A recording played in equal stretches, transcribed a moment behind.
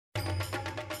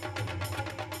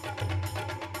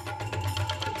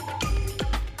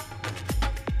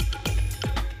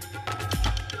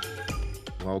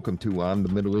Welcome to On the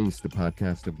Middle East, the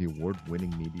podcast of the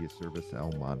award-winning media service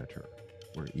Al Monitor,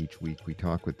 where each week we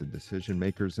talk with the decision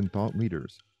makers and thought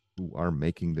leaders who are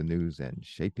making the news and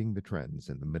shaping the trends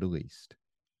in the Middle East.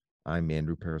 I'm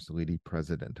Andrew Parasolidi,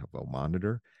 president of Al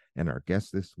Monitor, and our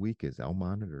guest this week is Al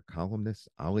Monitor columnist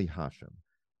Ali Hashem.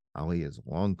 Ali has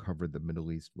long covered the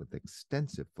Middle East with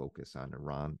extensive focus on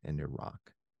Iran and Iraq.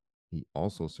 He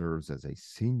also serves as a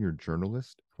senior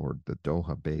journalist for the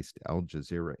Doha-based Al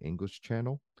Jazeera English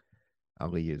channel.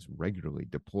 Ali is regularly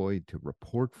deployed to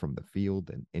report from the field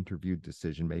and interview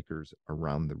decision makers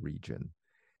around the region.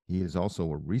 He is also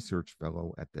a research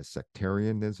fellow at the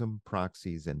Sectarianism,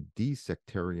 Proxies, and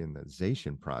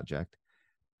Desectarianization Project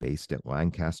based at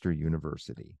Lancaster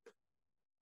University.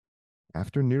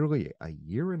 After nearly a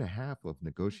year and a half of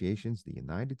negotiations, the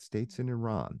United States and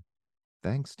Iran,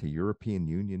 thanks to European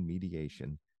Union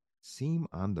mediation, seem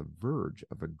on the verge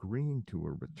of agreeing to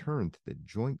a return to the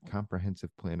Joint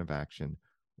Comprehensive Plan of Action,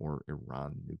 or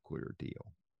Iran nuclear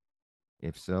deal.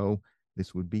 If so,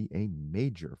 this would be a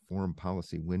major foreign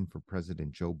policy win for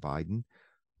President Joe Biden,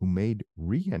 who made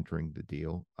re-entering the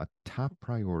deal a top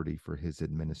priority for his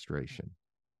administration.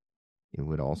 It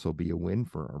would also be a win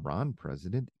for Iran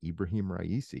President Ibrahim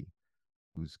Raisi,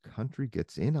 whose country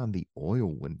gets in on the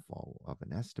oil windfall of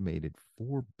an estimated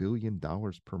 $4 billion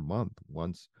per month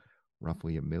once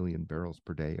roughly 1 million barrels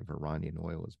per day of Iranian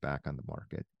oil is back on the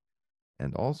market,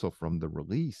 and also from the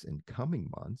release in coming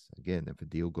months, again, if a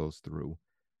deal goes through,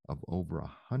 of over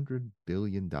 $100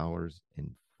 billion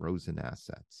in frozen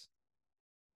assets.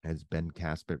 As Ben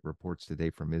Caspit reports today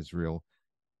from Israel,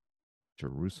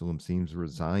 Jerusalem seems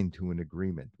resigned to an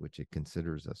agreement which it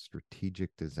considers a strategic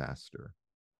disaster.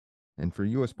 And for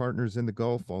U.S. partners in the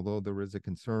Gulf, although there is a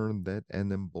concern that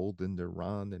an emboldened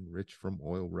Iran enriched from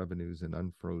oil revenues and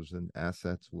unfrozen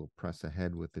assets will press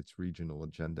ahead with its regional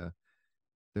agenda,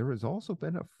 there has also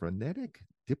been a frenetic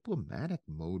diplomatic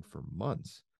mode for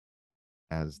months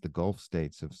as the Gulf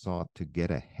states have sought to get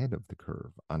ahead of the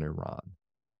curve on Iran.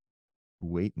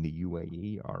 Kuwait and the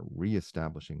UAE are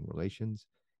reestablishing relations,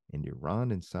 and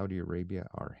Iran and Saudi Arabia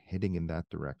are heading in that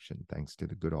direction thanks to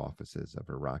the good offices of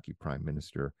Iraqi Prime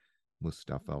Minister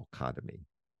Mustafa al-Kadhimi.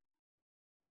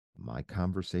 My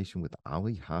conversation with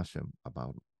Ali Hashem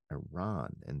about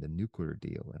Iran and the nuclear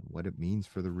deal and what it means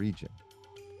for the region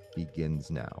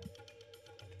begins now.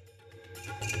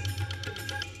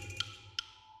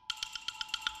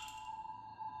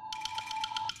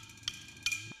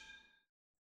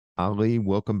 Ali,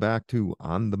 welcome back to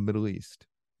On the Middle East.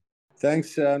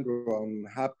 Thanks, Andrew. I'm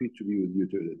happy to be with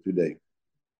you today.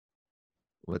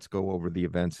 Let's go over the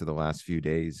events of the last few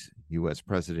days. U.S.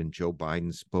 President Joe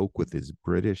Biden spoke with his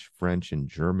British, French, and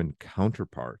German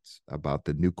counterparts about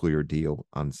the nuclear deal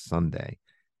on Sunday.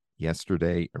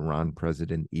 Yesterday, Iran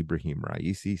President Ibrahim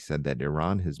Raisi said that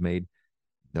Iran has made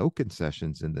no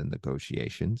concessions in the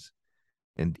negotiations,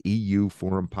 and EU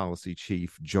Foreign Policy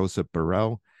Chief Joseph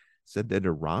Borrell said that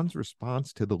Iran's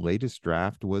response to the latest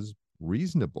draft was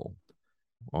reasonable.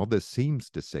 All this seems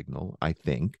to signal, I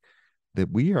think, that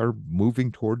we are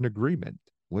moving toward an agreement.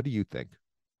 What do you think?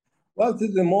 Well, to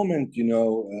the moment,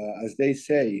 as they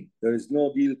say, there is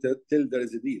no deal till there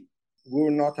is a deal. We're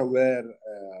not aware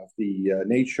of the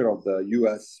nature of the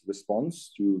U.S.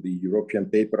 response to the European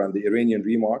paper and the Iranian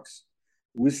remarks.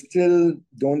 We still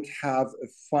don't have a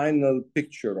final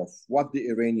picture of what the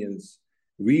Iranians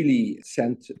really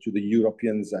sent to the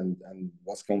Europeans and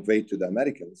was conveyed to the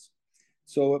Americans.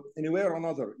 So in a way or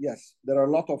another, yes, there are a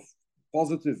lot of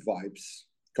positive vibes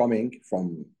coming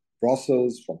from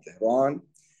Brussels, from Tehran.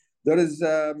 There is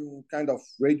kind of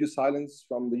radio silence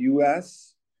from the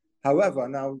US. However,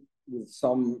 now with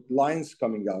some lines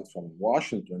coming out from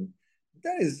Washington,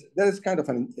 there is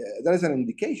an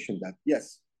indication that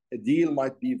yes, a deal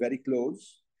might be very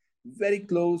close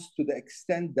to the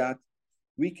extent that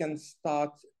we can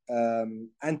start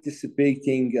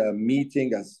anticipating a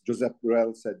meeting, as Joseph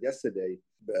Borrell said yesterday,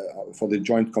 for the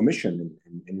Joint Commission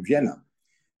in Vienna.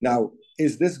 Now,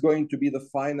 is this going to be the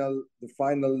final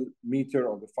meter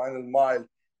or the final mile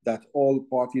that all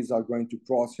parties are going to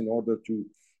cross in order to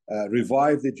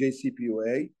revive the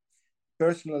JCPOA?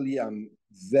 Personally, I'm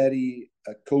very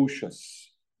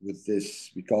cautious with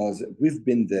this because we've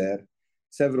been there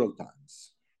several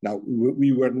times. Now,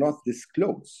 we were not this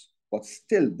close, but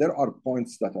still there are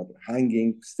points that are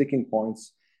hanging, sticking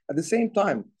points. At the same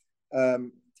time,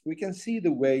 we can see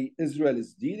the way Israel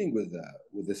is dealing with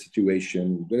the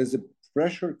situation. There is a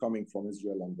pressure coming from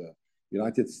Israel on the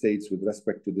United States with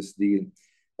respect to this deal.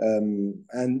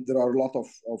 And there are a lot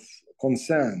of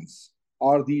concerns.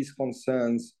 Are these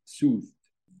concerns soothed?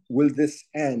 Will this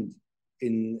end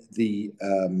in the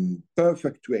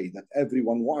perfect way that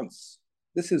everyone wants?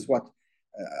 This is what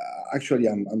actually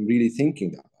I'm really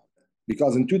thinking about.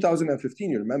 Because in 2015,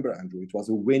 you remember, Andrew, it was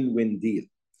a win-win deal.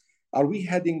 Are we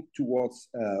heading towards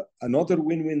another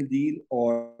win-win deal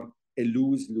or a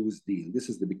lose-lose deal? This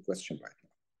is the big question right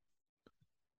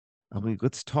now. I mean,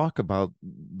 let's talk about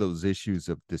those issues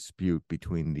of dispute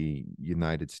between the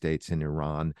United States and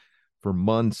Iran. For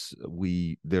months,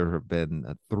 there have been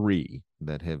three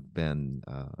that have been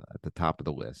at the top of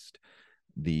the list.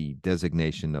 The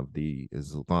designation of the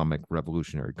Islamic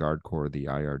Revolutionary Guard Corps, the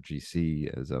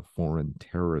IRGC, as a foreign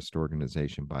terrorist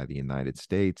organization by the United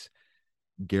States,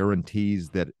 guarantees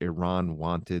that Iran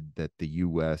wanted that the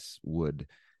U.S. would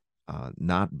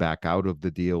not back out of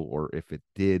the deal, or if it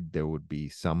did, there would be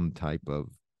some type of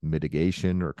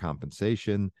mitigation or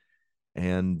compensation,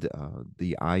 and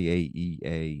the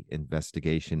IAEA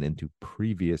investigation into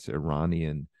previous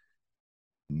Iranian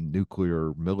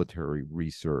nuclear military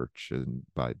research and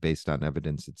based on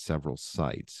evidence at several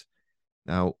sites.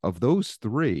 Now, of those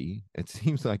three, it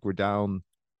seems like we're down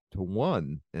to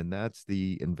one, and that's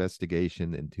the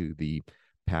investigation into the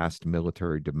past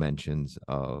military dimensions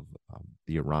of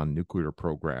the Iran nuclear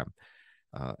program,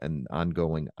 an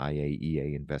ongoing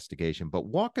IAEA investigation. But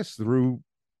walk us through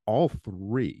all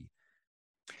three.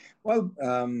 Well,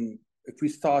 if we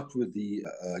start with the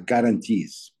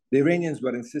guarantees, the Iranians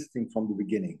were insisting from the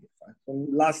beginning. From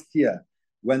last year,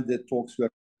 when the talks were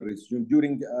resumed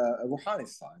during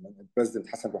Rouhani's time, President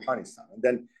Hassan Rouhani's time, and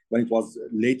then when it was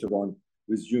later on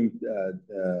resumed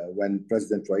when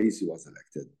President Raisi was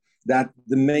elected, that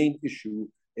the main issue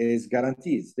is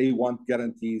guarantees. They want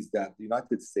guarantees that the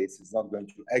United States is not going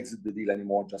to exit the deal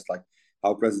anymore, just like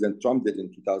how President Trump did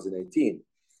in 2018.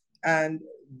 And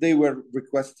they were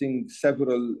requesting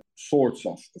several sorts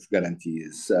of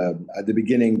guarantees. At the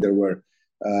beginning, there were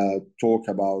talk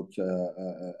about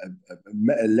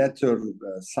a letter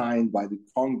signed by the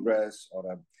Congress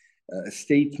or a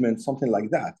statement, something like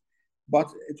that. But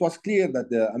it was clear that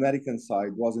the American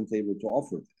side wasn't able to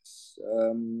offer this.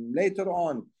 Later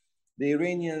on, the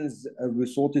Iranians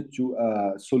resorted to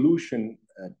a solution,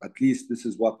 at least this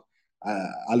is what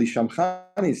Ali Hashem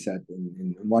said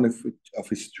in one of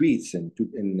his tweets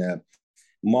in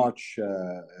March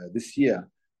this year,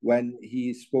 when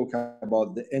he spoke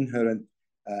about the inherent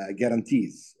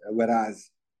guarantees, whereas,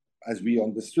 as we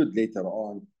understood later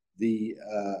on, the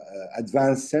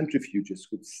advanced centrifuges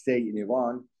could stay in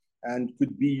Iran and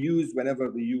could be used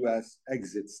whenever the U.S.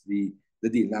 exits the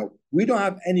deal. Now, we don't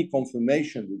have any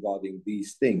confirmation regarding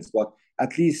these things, but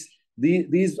at least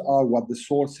these are what the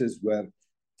sources were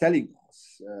telling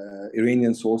us.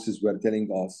 Iranian sources were telling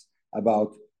us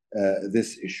about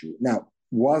this issue. Now,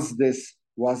 was this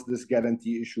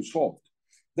guarantee issue solved?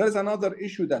 There is another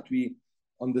issue that we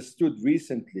understood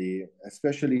recently,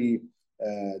 especially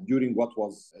during what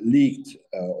was leaked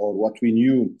or what we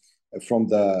knew from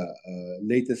the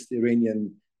latest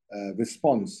Iranian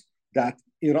response, that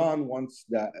Iran wants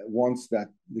that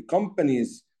the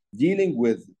companies dealing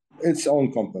with its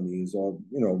own companies or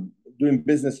doing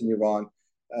business in Iran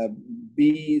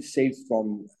be saved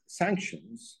from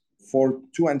sanctions for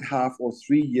 2.5 or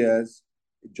 3 years,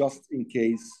 just in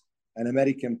case an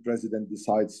American president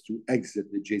decides to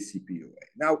exit the JCPOA.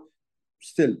 Now,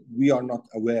 still, we are not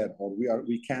aware, or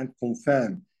we can't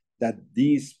confirm that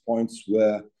these points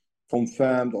were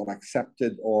confirmed or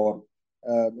accepted or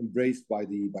embraced by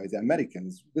the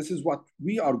Americans. This is what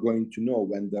we are going to know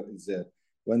when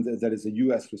there is a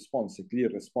U.S. response, a clear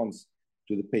response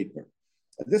to the paper.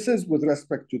 This is with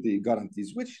respect to the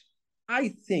guarantees, which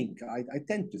I tend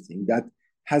to think that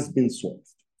has been solved.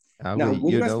 Now,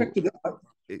 with respect to the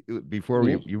before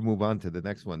you move on to the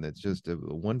next one, that's just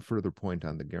one further point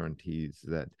on the guarantees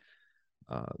that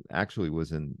actually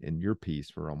was in your piece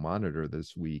for Al Monitor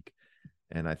this week.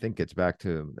 And I think it's back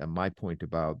to my point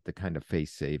about the kind of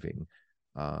face saving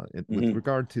with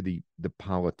regard to the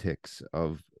politics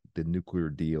of the nuclear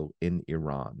deal in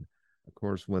Iran. Of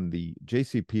course, when the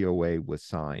JCPOA was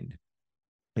signed,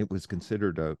 it was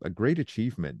considered a great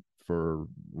achievement for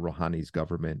Rouhani's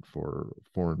government, for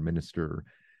Foreign Minister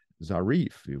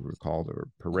Zarif. You recall there were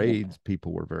parades.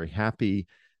 People were very happy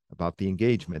about the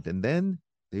engagement. And then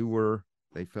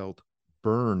they felt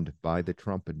burned by the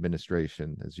Trump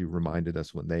administration, as you reminded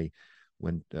us when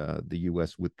the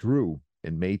U.S. withdrew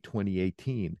in May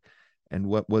 2018. And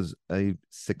what was a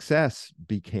success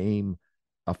became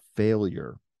a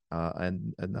failure.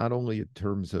 And not only in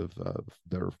terms of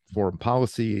their foreign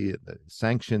policy, the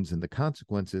sanctions and the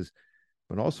consequences,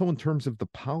 but also in terms of the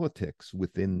politics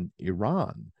within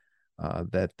Iran,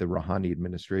 that the Rouhani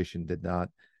administration did not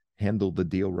handle the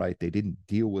deal right. They didn't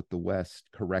deal with the West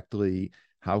correctly.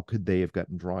 How could they have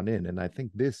gotten drawn in? And I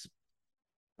think this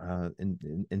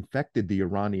infected the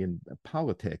Iranian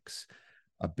politics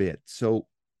a bit. So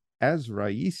as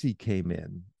Raisi came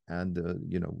in, and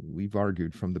we've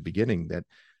argued from the beginning that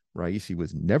Raisi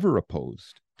was never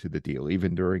opposed to the deal,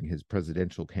 even during his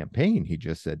presidential campaign. He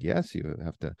just said, yes, you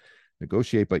have to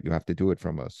negotiate, but you have to do it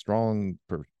from a strong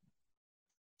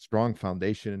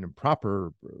foundation and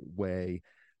proper way,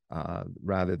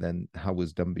 rather than how it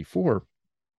was done before.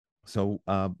 So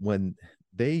when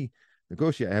they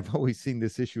negotiate, I've always seen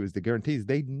this issue as the guarantees.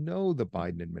 They know the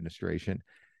Biden administration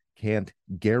can't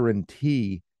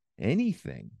guarantee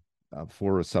anything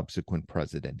for a subsequent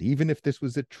president, even if this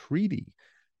was a treaty.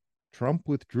 Trump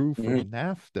withdrew from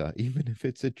NAFTA. Even if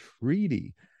it's a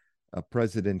treaty, a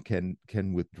president can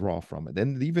withdraw from it.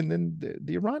 And even in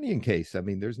the Iranian case, I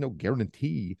mean, there's no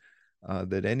guarantee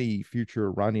that any future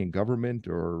Iranian government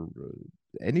or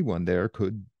anyone there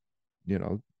could,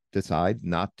 decide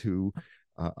not to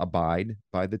abide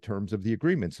by the terms of the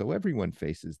agreement. So everyone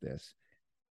faces this.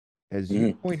 As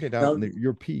you pointed out in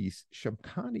your piece,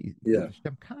 Shamkhani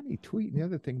tweet, and the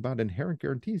other thing about inherent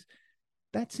guarantees,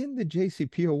 that's in the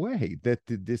JCPOA, that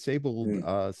the disabled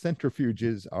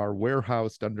centrifuges are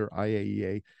warehoused under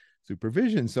IAEA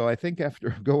supervision. So I think after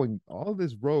going all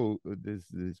this road,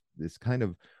 this kind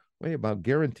of way about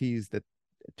guarantees that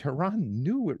Tehran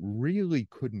knew it really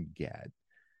couldn't get,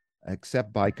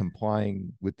 except by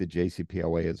complying with the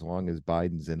JCPOA as long as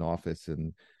Biden's in office,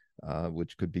 and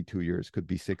which could be 2 years, could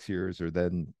be 6 years, or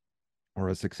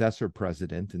a successor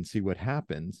president, and see what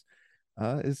happens.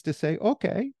 Is to say,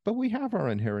 okay, but we have our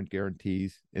inherent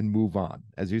guarantees and move on.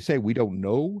 As you say, we don't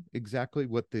know exactly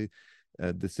what the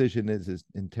decision is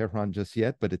in Tehran just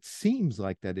yet, but it seems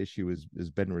like that issue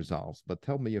has been resolved. But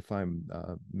tell me if I'm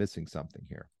missing something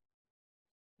here.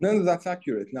 No, that's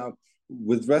accurate. Now,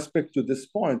 with respect to this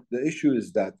point, the issue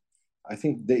is that I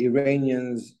think the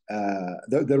Iranians,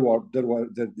 there were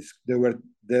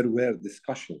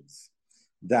discussions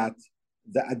that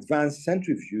the advanced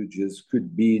centrifuges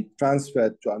could be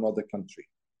transferred to another country.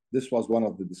 This was one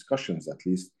of the discussions, at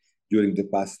least during the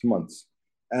past months.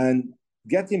 And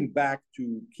getting back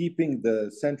to keeping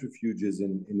the centrifuges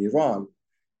in Iran,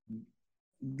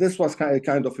 this was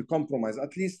kind of a compromise.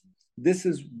 At least this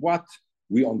is what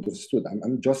we understood.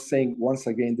 I'm just saying, once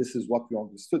again, this is what we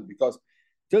understood, because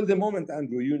till the moment,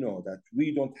 Andrew, you know that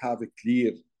we don't have a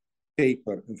clear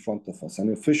paper in front of us,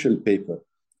 an official paper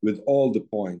with all the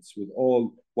points, with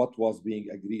all what was being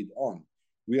agreed on.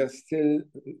 We are still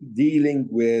dealing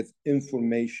with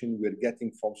information we're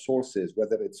getting from sources,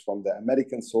 whether it's from the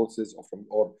American sources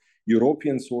or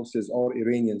European sources or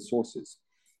Iranian sources.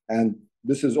 And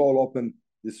this is all open,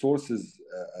 the sources,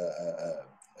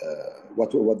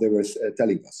 what they were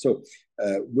telling us. So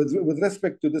with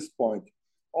respect to this point,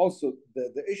 also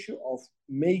the issue of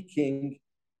making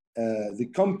the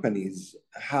companies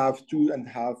have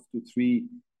 2.5 to 3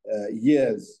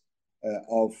 years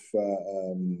of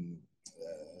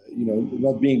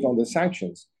not being under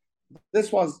sanctions.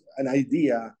 This was an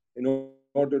idea in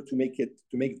order to make the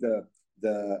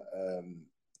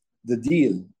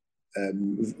deal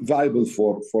viable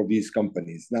for these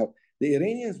companies. Now, the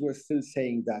Iranians were still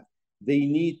saying that they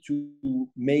need to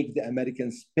make the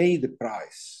Americans pay the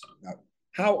price. Now,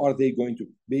 how are they going to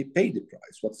pay the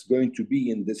price? What's going to be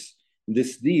in this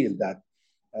deal that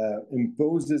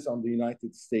imposes on the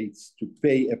United States to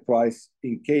pay a price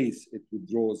in case it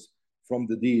withdraws from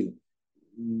the deal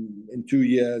in 2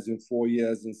 years, in 4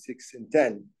 years, in 6, in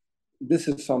 10? This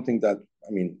is something that,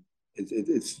 I mean,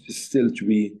 it's still to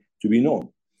be known.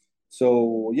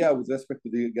 So yeah, with respect to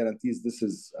the guarantees, this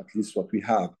is at least what we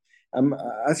have.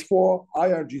 As for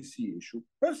IRGC issue,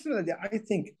 personally, I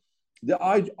think the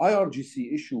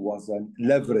IRGC issue was a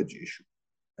leverage issue,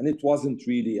 and it wasn't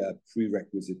really a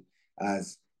prerequisite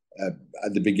as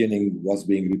at the beginning was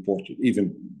being reported,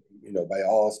 even by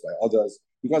us, by others,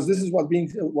 because this is what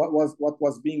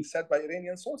was being said by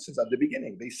Iranian sources at the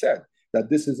beginning. They said that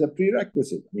this is a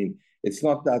prerequisite. I mean, it's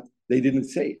not that they didn't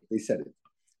say it; they said it.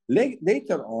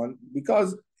 Later on,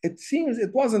 because it seems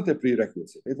it wasn't a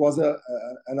prerequisite, it was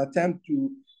an attempt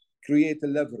to create a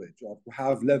leverage or to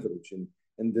have leverage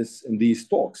in these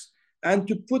talks, and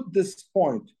to put this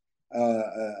point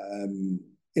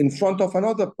in front of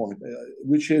another point,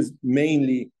 which is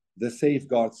mainly the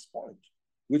safeguards point,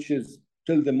 which is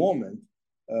till the moment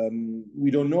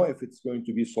we don't know if it's going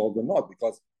to be solved or not,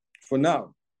 because for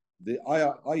now the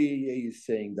IAEA is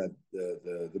saying that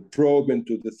the probe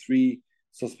into the 3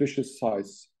 suspicious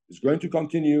sites is going to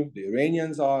continue. The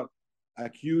Iranians are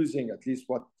accusing, at least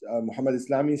what Mohammad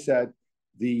Islami said,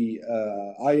 the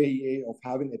IAEA of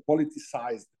having a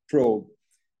politicized probe.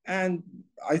 And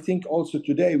I think also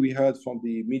today we heard from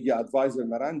the media advisor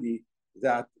Marandi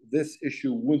that this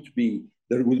issue won't be,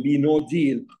 there will be no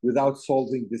deal without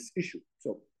solving this issue.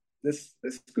 So this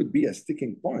could be a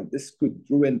sticking point. This could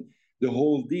ruin the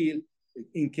whole deal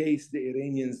in case the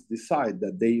Iranians decide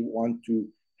that they want to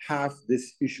have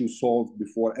this issue solved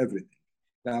before everything.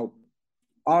 Now,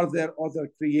 are there other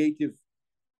creative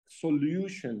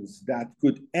solutions that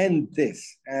could end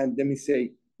this and, let me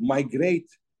say, migrate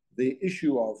the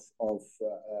issue of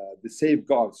the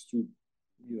safeguards to,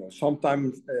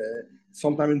 sometime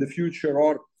in the future,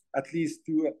 or at least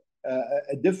to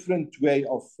a different way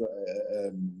of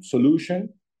solution?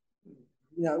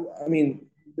 I mean,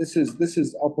 this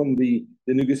is upon the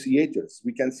negotiators.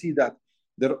 We can see that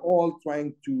they're all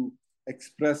trying to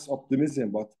express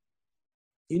optimism, but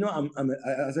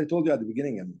as I told you at the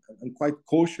beginning, I'm quite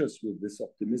cautious with this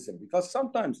optimism, because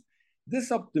sometimes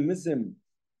this optimism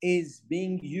is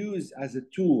being used as a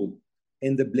tool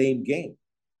in the blame game.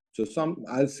 So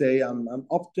I'll say I'm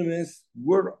optimist.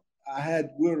 We're ahead.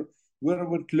 We're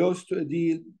close to a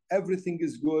deal. Everything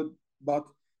is good, but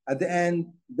at the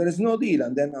end there is no deal.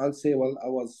 And then I'll say, well, I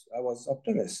was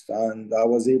optimist and I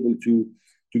was able to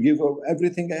give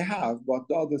everything I have, but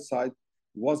the other side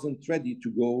wasn't ready to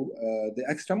go the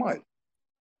extra mile.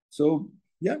 So,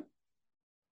 yeah.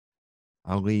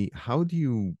 Ali, how do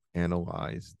you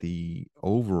analyze the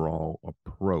overall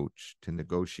approach to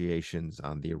negotiations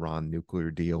on the Iran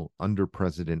nuclear deal under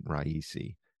President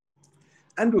Raisi?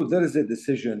 Andrew, there is a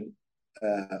decision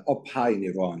up high in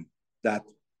Iran that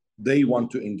they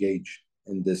want to engage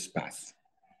in this path.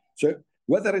 So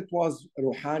whether it was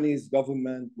Rouhani's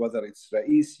government, whether it's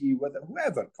Raisi, whether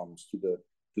whoever comes to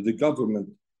the government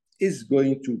is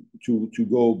going to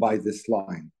go by this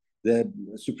line. The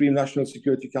Supreme National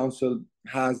Security Council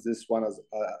has this one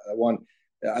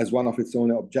as one of its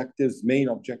own objectives, main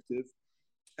objective.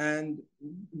 And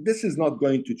this is not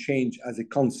going to change as a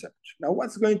concept. Now,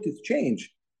 what's going to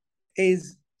change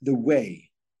is the way,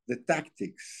 the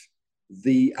tactics,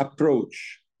 the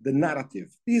approach, the narrative.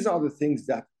 These are the things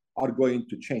that are going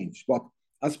to change. But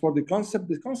as for the concept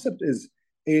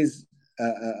is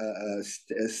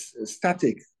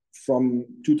static from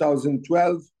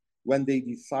 2012, when they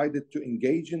decided to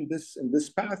engage in this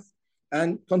path,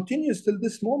 and continues till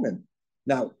this moment.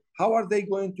 Now, how are they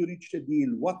going to reach a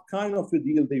deal? What kind of a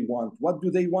deal they want? What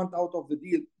do they want out of the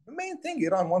deal? The main thing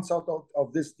Iran wants out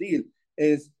of this deal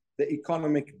is the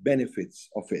economic benefits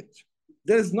of it.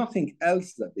 There's nothing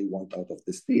else that they want out of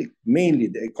this deal. Mainly,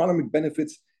 the economic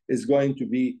benefits is going to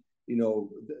be,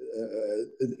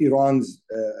 Iran's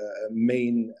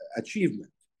main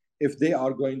achievement. If they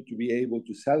are going to be able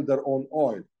to sell their own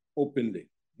oil openly,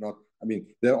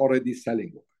 they're already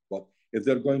selling oil, but if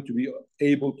they're going to be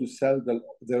able to sell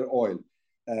their oil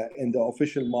in the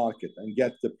official market and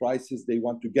get the prices they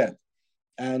want to get,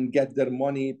 and get their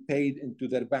money paid into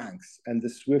their banks, and the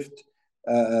SWIFT,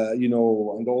 and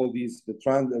all these, the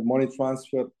money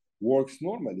transfer works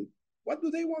normally, what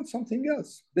do they want? Something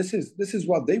else. This is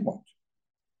what they want.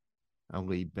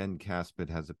 Ali, Ben Caspit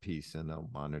has a piece in Al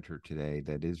Monitor today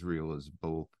that Israel is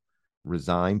both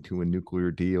resigned to a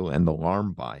nuclear deal and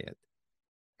alarmed by it.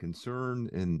 Concern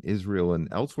in Israel and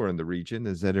elsewhere in the region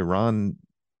is that Iran,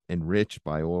 enriched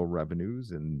by oil revenues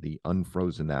and the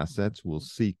unfrozen assets, will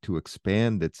seek to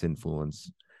expand its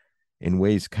influence in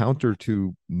ways counter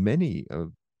to many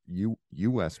of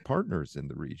U.S. partners in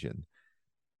the region.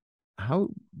 How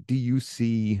do you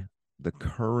see the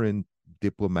current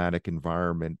diplomatic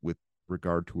environment with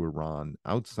regard to Iran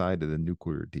outside of the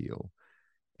nuclear deal?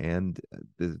 And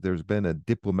there's been a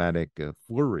diplomatic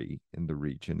flurry in the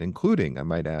region, including, I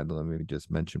might add, let me just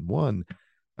mention one,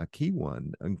 a key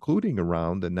one, including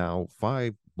around a now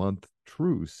 5-month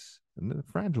truce, and a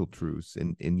fragile truce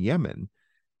in Yemen.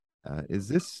 Is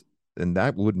this, and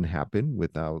that wouldn't happen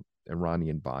without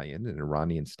Iranian buy-in, and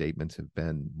Iranian statements have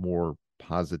been more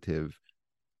positive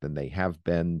than they have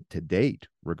been to date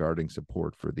regarding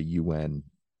support for the UN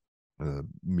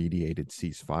mediated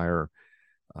ceasefire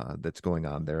that's going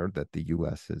on there, that the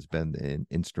U.S. has been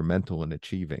instrumental in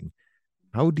achieving.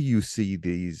 How do you see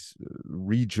these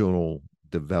regional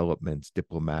developments,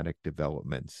 diplomatic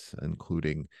developments,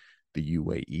 including the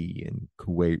UAE and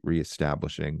Kuwait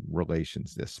reestablishing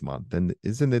relations this month? And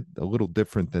isn't it a little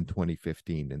different than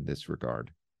 2015 in this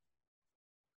regard?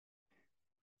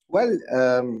 Well,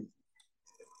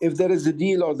 if there is a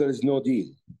deal or there is no deal,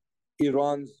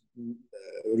 Iran's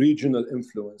regional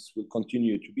influence will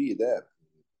continue to be there.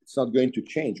 It's not going to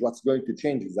change. What's going to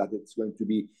change is that it's going to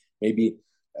be maybe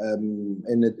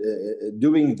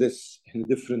doing this in a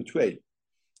different way.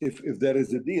 if there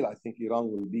is a deal, I think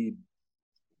Iran will be,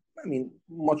 I mean,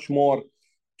 much more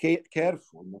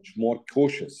careful, much more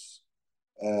cautious.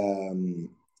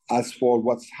 As for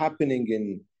what's happening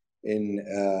in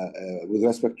with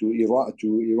respect to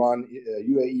Iran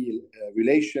UAE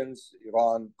relations,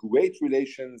 Iran Kuwait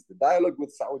relations, the dialogue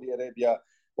with Saudi Arabia,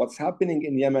 what's happening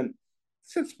in Yemen,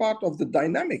 it's part of the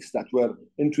dynamics that were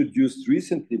introduced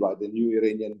recently by the new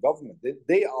Iranian government.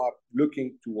 They are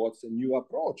looking towards a new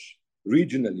approach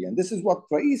regionally, and this is what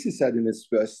Raisi said in his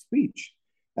first speech.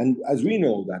 And as we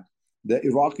know that the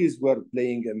Iraqis were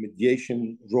playing a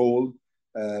mediation role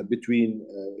between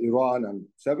Iran and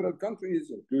several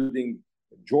countries, including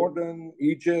Jordan,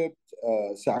 Egypt,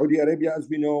 Saudi Arabia, as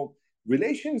we know.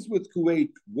 Relations with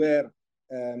Kuwait were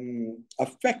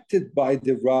affected by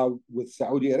the row with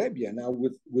Saudi Arabia. Now,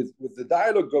 with the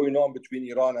dialogue going on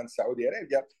between Iran and Saudi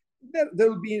Arabia, there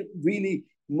will be really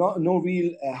no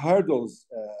real hurdles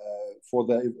for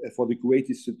the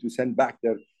Kuwaitis to send back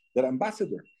their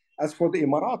ambassador. As for the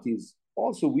Emiratis,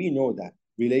 also we know that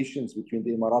relations between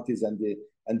the Emiratis and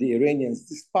the Iranians,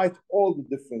 despite all the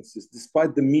differences,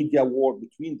 despite the media war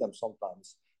between them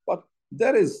sometimes, but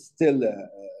there is still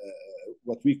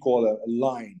what we call a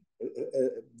line.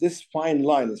 This fine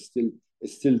line is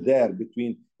still there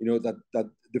between, that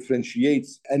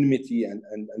differentiates enmity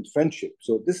and friendship.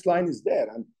 So this line is there,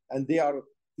 and they are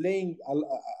playing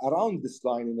around this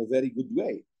line in a very good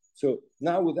way. So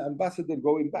now with the ambassador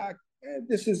going back,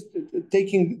 this is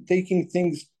taking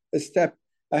things a step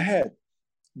ahead.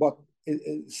 But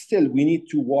still, we need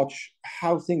to watch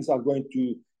how things are going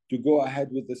to go ahead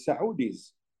with the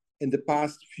Saudis. In the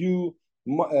past few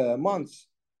months,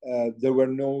 there were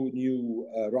no new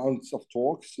rounds of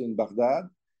talks in Baghdad.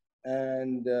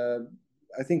 And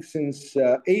I think since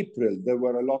April, there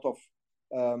were a lot of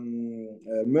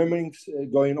murmurings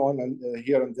going on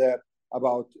here and there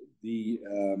about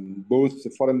both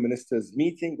the foreign ministers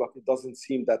meeting, but it doesn't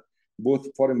seem that both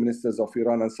foreign ministers of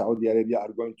Iran and Saudi Arabia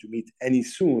are going to meet any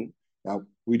soon. Now,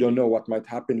 we don't know what might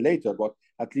happen later, but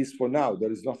at least for now,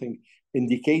 there is nothing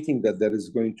indicating that there is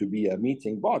going to be a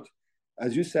meeting. But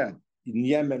as you said, in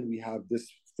Yemen, we have this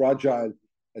fragile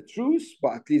truce,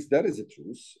 but at least there is a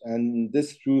truce. And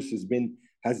this truce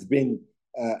has been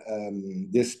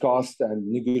discussed and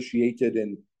negotiated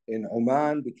in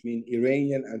Oman between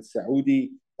Iranian and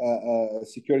Saudi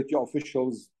security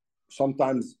officials.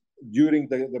 Sometimes during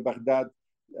the Baghdad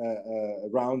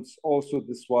rounds, also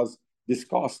this was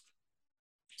discussed.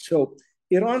 So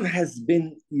Iran has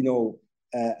been,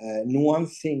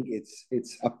 nuancing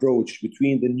its approach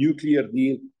between the nuclear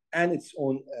deal and its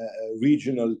own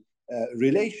regional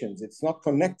relations. It's not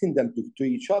connecting them to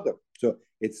each other. So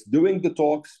it's doing the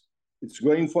talks.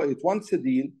 It wants a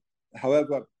deal.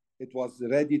 However, it was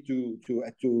ready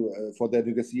for the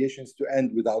negotiations to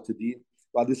end without a deal.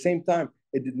 But at the same time,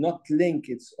 it did not link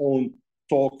its own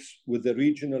talks with the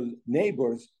regional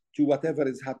neighbors to whatever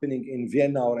is happening in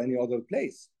Vienna or any other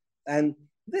place. And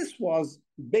this was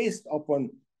based upon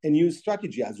a new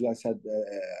strategy, as I said,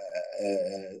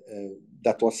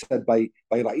 that was said by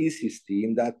Raisi's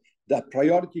team, that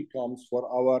priority comes for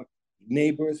our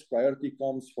neighbors, priority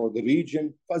comes for the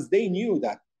region, because they knew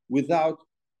that without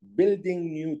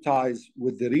building new ties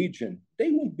with the region, they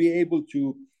won't be able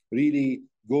to really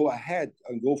go ahead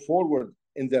and go forward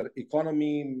in their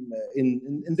economy,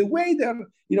 in the way they're,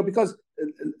 because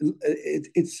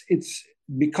it's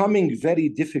becoming very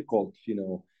difficult,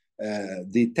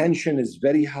 the tension is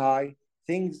very high.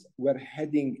 Things were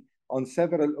heading on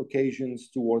several occasions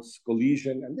towards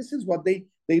collision, and this is what they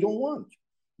don't want,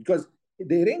 because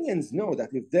the Iranians know that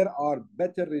if there are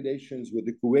better relations with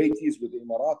the Kuwaitis, with the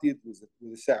Emiratis, with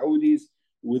the Saudis,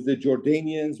 with the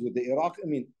Jordanians, with the Iraq,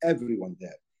 everyone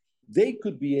there, they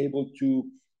could be able to,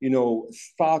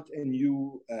 start a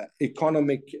new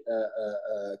economic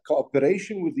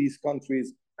cooperation with these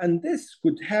countries. And this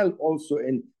could help also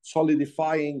in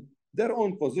solidifying their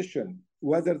own position,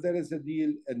 whether there is a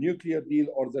deal, a nuclear deal,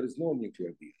 or there is no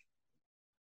nuclear deal.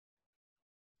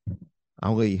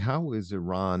 Ali, how is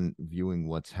Iran viewing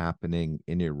what's happening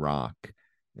in Iraq?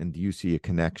 And do you see a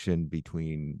connection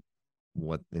between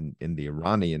what in the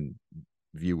Iranian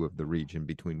view of the region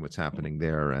between what's happening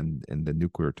there and the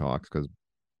nuclear talks? Because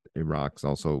Iraq's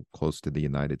also close to the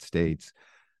United States,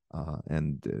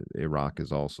 and Iraq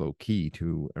is also key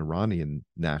to Iranian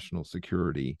national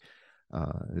security.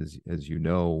 As you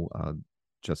know,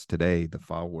 just today, the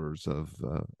followers of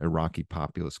Iraqi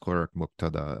populist cleric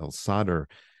Muqtada al-Sadr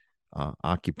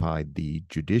occupied the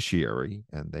judiciary,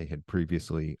 and they had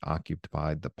previously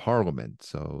occupied the parliament.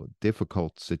 So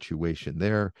difficult situation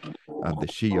there. The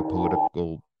Shia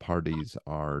political parties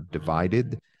are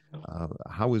divided.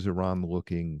 How is Iran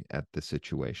looking at the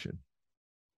situation?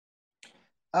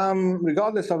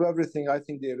 Regardless of everything, I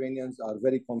think the Iranians are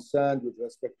very concerned with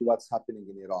respect to what's happening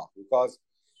in Iraq because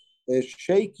a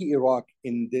shaky Iraq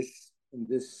in this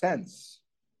sense,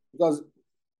 because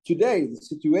today the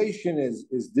situation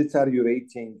is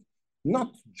deteriorating,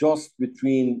 not just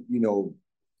between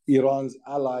Iran's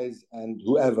allies and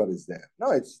whoever is there.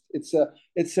 No,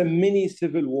 it's a mini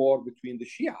civil war between the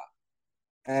Shia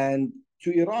and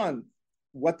to Iran.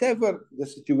 Whatever the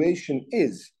situation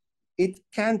is, it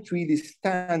can't really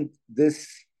stand this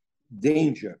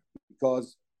danger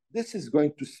because this is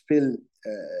going to spill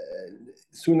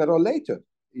sooner or later.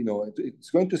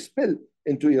 It's going to spill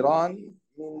into Iran.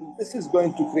 This is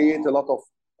going to create a lot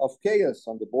of chaos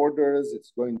on the borders.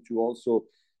 It's going to also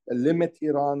limit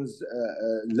Iran's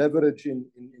leverage in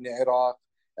Iraq.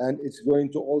 And it's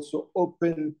going to also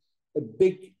open a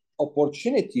big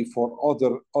opportunity for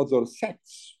other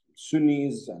sects,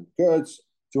 Sunnis and Kurds,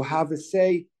 to have a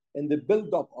say in the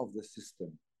buildup of the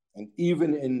system, and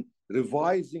even in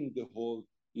revising the whole,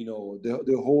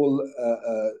 the whole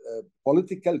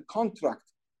political contract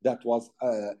that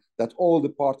all the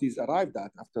parties arrived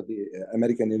at after the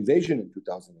American invasion in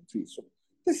 2003. So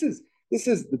this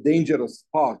is the dangerous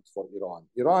part for Iran.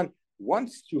 Iran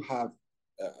wants to have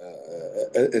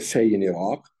a say in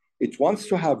Iraq. It wants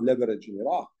to have leverage in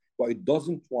Iraq, but it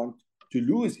doesn't want to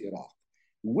lose Iraq.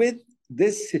 With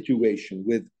this situation,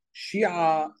 with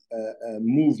Shia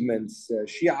movements,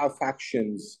 Shia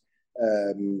factions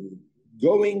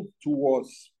going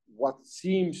towards what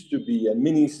seems to be a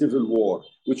mini civil war,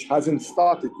 which hasn't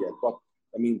started yet, but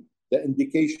I mean, the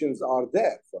indications are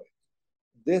there for it.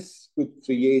 This could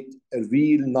create a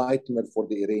real nightmare for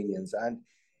the Iranians. And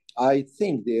I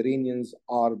think the Iranians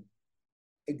are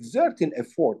exerting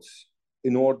efforts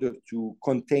in order to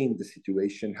contain the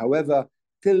situation. However,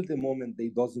 till the moment they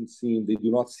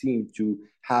do not seem to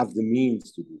have the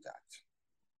means to do that.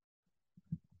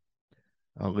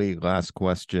 Ali, last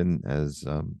question. As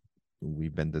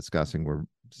we've been discussing, we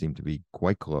seem to be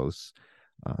quite close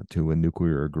to a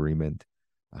nuclear agreement.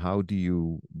 How do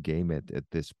you game it at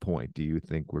this point? Do you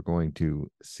think we're going to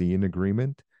see an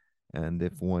agreement? And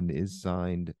if one is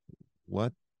signed,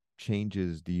 what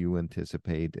changes do you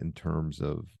anticipate in terms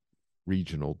of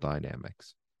regional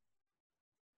dynamics?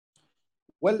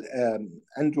 Well,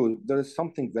 Andrew, there is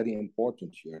something very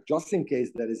important here. Just in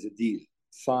case there is a deal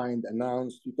signed,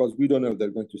 announced, because we don't know if they're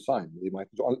going to sign. They might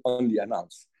only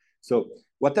announce. So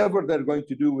whatever they're going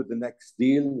to do with the next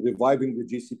deal, reviving the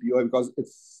JCPOA, because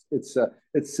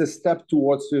it's a step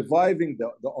towards reviving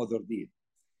the other deal.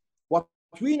 What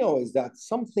we know is that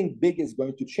something big is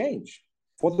going to change.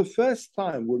 For the first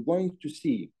time, we're going to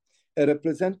see a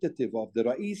representative of the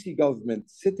Raisi government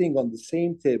sitting on the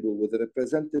same table with a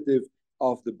representative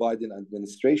of the Biden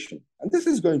administration. And this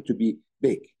is going to be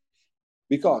big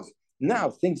because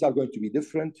now things are going to be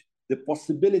different. The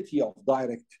possibility of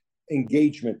direct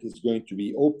engagement is going to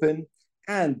be open,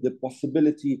 and the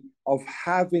possibility of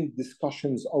having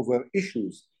discussions over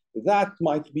issues that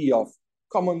might be of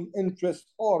common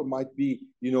interest or might be,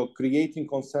 creating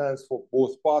concerns for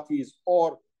both parties,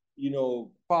 or,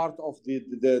 part of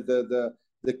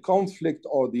the conflict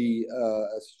or the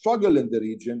struggle in the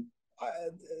region.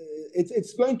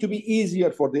 It's going to be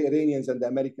easier for the Iranians and the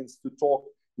Americans to talk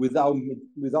without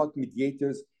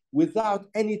mediators, without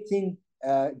anything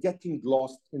getting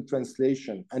lost in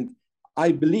translation. And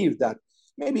I believe that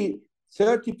maybe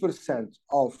 30%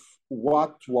 of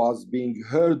what was being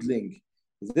hurdling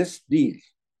this deal,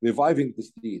 reviving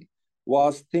this deal,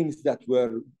 was things that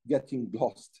were getting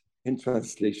lost in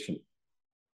translation.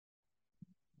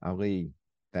 Ali,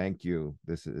 thank you.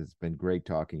 This has been great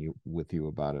talking with you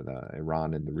about it.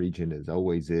 Iran and the region, as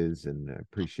always is, and I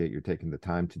appreciate you taking the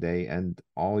time today and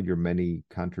all your many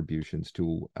contributions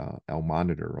to Al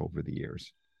Monitor over the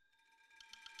years.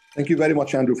 Thank you very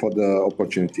much, Andrew, for the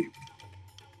opportunity.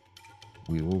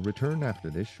 We will return after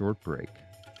this short break.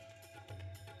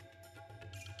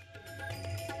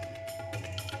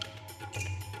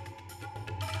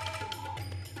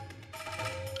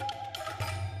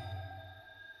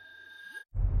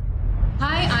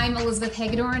 I'm Elizabeth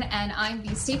Hagedorn, and I'm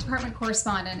the State Department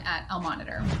correspondent at Al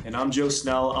Monitor. And I'm Joe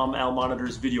Snell. I'm Al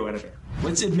Monitor's video editor.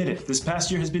 Let's admit it, this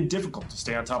past year has been difficult to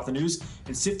stay on top of the news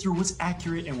and sift through what's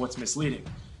accurate and what's misleading.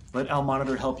 Let Al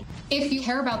Monitor help you. If you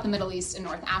care about the Middle East and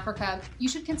North Africa, you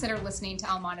should consider listening to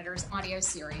Al Monitor's audio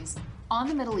series On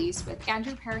the Middle East with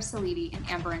Andrew Parasalidi and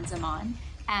Amber and Zaman,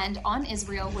 and On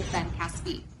Israel with Ben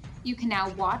Caspi. You can now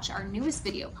watch our newest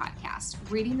video podcast,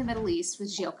 Reading the Middle East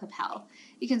with Gilles Capel.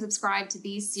 You can subscribe to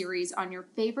these series on your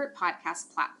favorite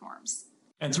podcast platforms.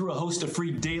 And through a host of free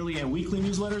daily and weekly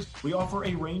newsletters, we offer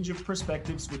a range of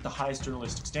perspectives with the highest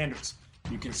journalistic standards.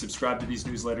 You can subscribe to these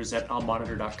newsletters at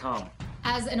almonitor.com.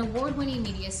 As an award-winning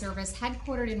media service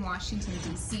headquartered in Washington,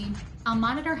 D.C., Al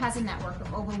Monitor has a network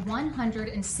of over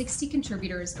 160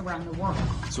 contributors around the world.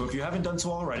 So if you haven't done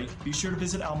so already, be sure to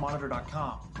visit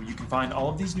almonitor.com, where you can find all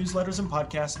of these newsletters and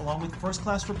podcasts along with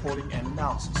first-class reporting and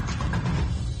analysis.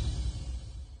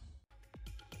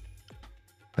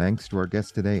 Thanks to our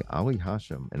guest today, Ali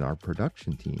Hashem, and our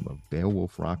production team of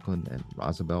Beowulf Rockland and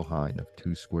Rosabelle Hine of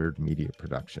Two Squared Media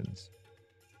Productions.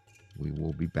 We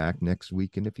will be back next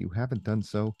week, and if you haven't done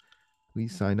so,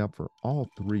 please sign up for all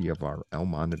 3 of our Al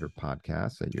Monitor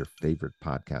podcasts at your favorite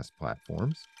podcast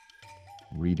platforms.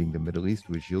 Reading the Middle East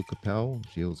with Gilles Capel.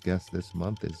 Gilles' guest this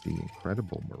month is the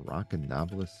incredible Moroccan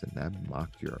novelist Seneb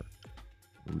Makhjour,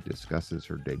 who discusses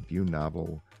her debut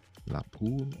novel, La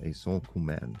Poule et son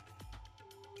Coumen.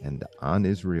 And On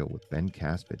Israel with Ben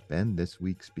Caspit. Ben this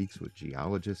week speaks with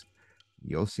geologist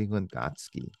Yossi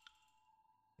Langatsky.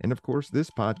 And of course, this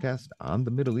podcast on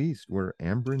the Middle East, where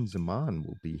Amberin Zaman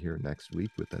will be here next week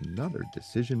with another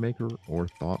decision maker or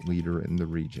thought leader in the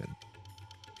region.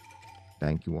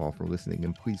 Thank you all for listening,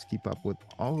 and please keep up with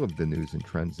all of the news and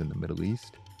trends in the Middle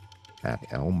East at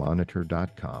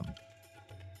almonitor.com.